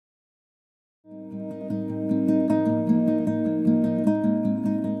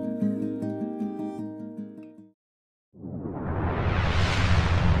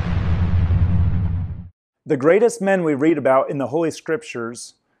The greatest men we read about in the Holy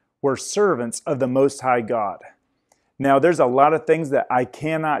Scriptures were servants of the Most High God. Now, there's a lot of things that I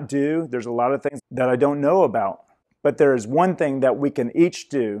cannot do. There's a lot of things that I don't know about. But there is one thing that we can each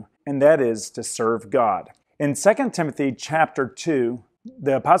do, and that is to serve God. In 2 Timothy chapter 2,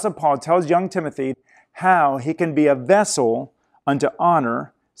 the Apostle Paul tells young Timothy how he can be a vessel unto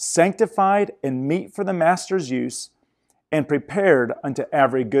honor, sanctified and meet for the master's use, and prepared unto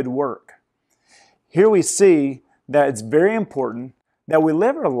every good work. Here we see that it's very important that we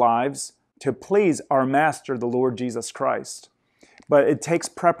live our lives to please our Master, the Lord Jesus Christ. But it takes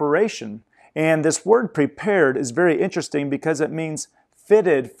preparation. And this word prepared is very interesting because it means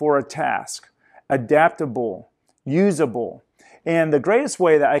fitted for a task, adaptable, usable. And the greatest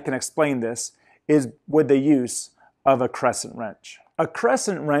way that I can explain this is with the use of a crescent wrench. A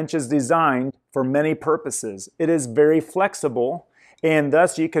crescent wrench is designed for many purposes. It is very flexible, and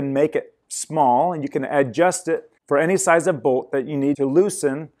thus you can make it small and you can adjust it for any size of bolt that you need to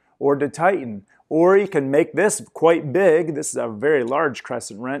loosen or to tighten. Or you can make this quite big. This is a very large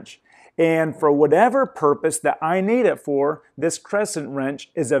crescent wrench. And for whatever purpose that I need it for, this crescent wrench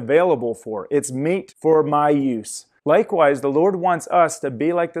is available for. It's meet for my use. Likewise, the Lord wants us to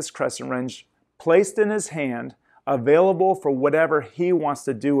be like this crescent wrench, placed in His hand, available for whatever He wants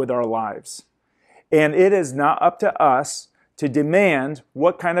to do with our lives. And it is not up to us to demand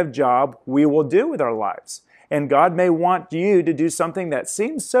what kind of job we will do with our lives. And God may want you to do something that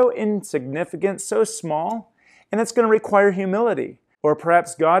seems so insignificant, so small, and it's going to require humility. Or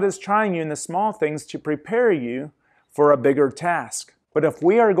perhaps God is trying you in the small things to prepare you for a bigger task. But if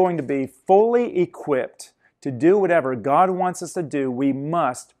we are going to be fully equipped to do whatever God wants us to do, we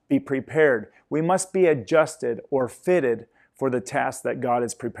must be prepared. We must be adjusted or fitted for the task that God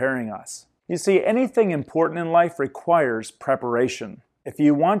is preparing us. You see, anything important in life requires preparation. If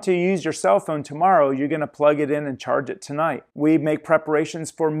you want to use your cell phone tomorrow, you're going to plug it in and charge it tonight. We make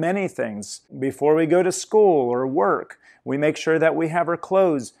preparations for many things. Before we go to school or work, we make sure that we have our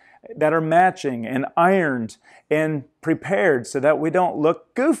clothes that are matching and ironed and prepared so that we don't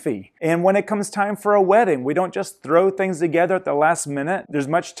look goofy. And when it comes time for a wedding, we don't just throw things together at the last minute. There's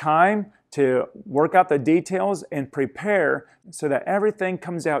much time to work out the details and prepare so that everything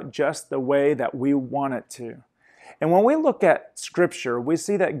comes out just the way that we want it to. And when we look at Scripture, we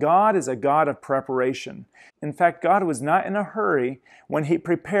see that God is a God of preparation. In fact, God was not in a hurry when He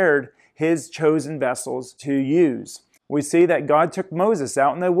prepared His chosen vessels to use. We see that God took Moses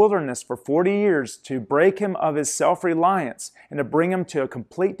out in the wilderness for 40 years to break him of his self-reliance and to bring him to a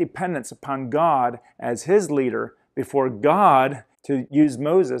complete dependence upon God as his leader before God to use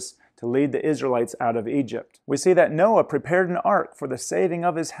Moses to lead the Israelites out of Egypt. We see that Noah prepared an ark for the saving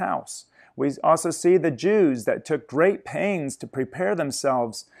of his house. We also see the Jews that took great pains to prepare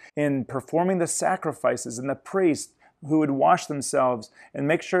themselves in performing the sacrifices, and the priests who would wash themselves and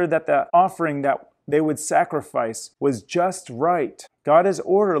make sure that the offering that they would sacrifice was just right. God is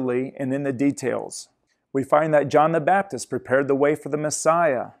orderly and in the details. We find that John the Baptist prepared the way for the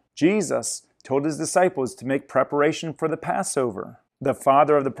Messiah. Jesus told His disciples to make preparation for the Passover. The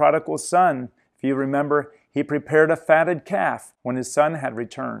father of the prodigal son, if you remember, he prepared a fatted calf when his son had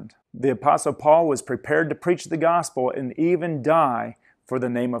returned. The Apostle Paul was prepared to preach the gospel and even die for the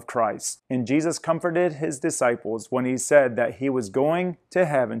name of Christ. And Jesus comforted His disciples when He said that He was going to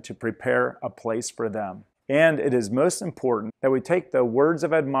heaven to prepare a place for them. And it is most important that we take the words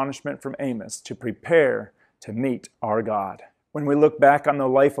of admonishment from Amos to prepare to meet our God. When we look back on the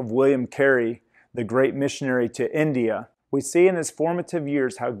life of William Carey, the great missionary to India, we see in his formative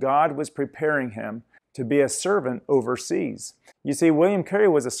years how God was preparing him to be a servant overseas. You see, William Carey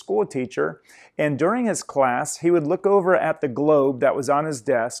was a school teacher, and during his class, he would look over at the globe that was on his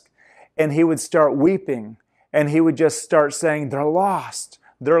desk, and he would start weeping, and he would just start saying, "They're lost,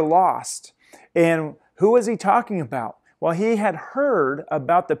 they're lost." And who was he talking about? Well, he had heard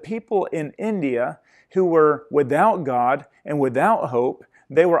about the people in India who were without God and without hope.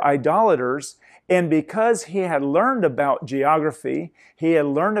 They were idolaters, and because he had learned about geography, he had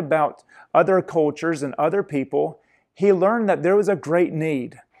learned about other cultures and other people, he learned that there was a great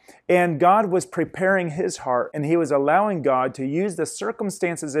need. And God was preparing his heart, and he was allowing God to use the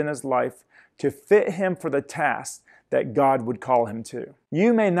circumstances in his life to fit him for the task that God would call him to.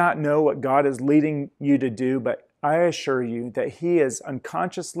 You may not know what God is leading you to do, but I assure you that He is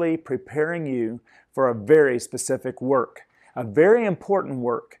unconsciously preparing you for a very specific work, a very important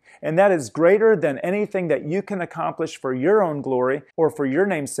work. And that is greater than anything that you can accomplish for your own glory or for your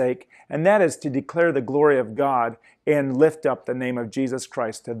name's sake, and that is to declare the glory of God and lift up the name of Jesus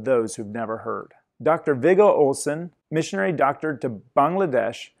Christ to those who've never heard. Dr. Viggo Olson, missionary doctor to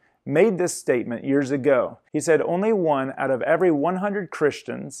Bangladesh, made this statement years ago. He said only one out of every 100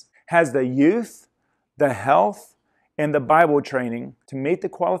 Christians has the youth, the health, and the Bible training to meet the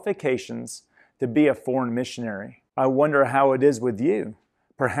qualifications to be a foreign missionary. I wonder how it is with you.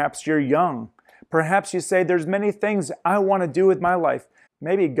 Perhaps you're young. Perhaps you say, there's many things I want to do with my life.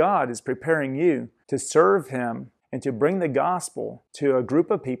 Maybe God is preparing you to serve Him and to bring the gospel to a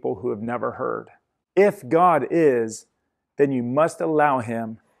group of people who have never heard. If God is, then you must allow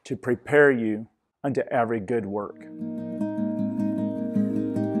Him to prepare you unto every good work.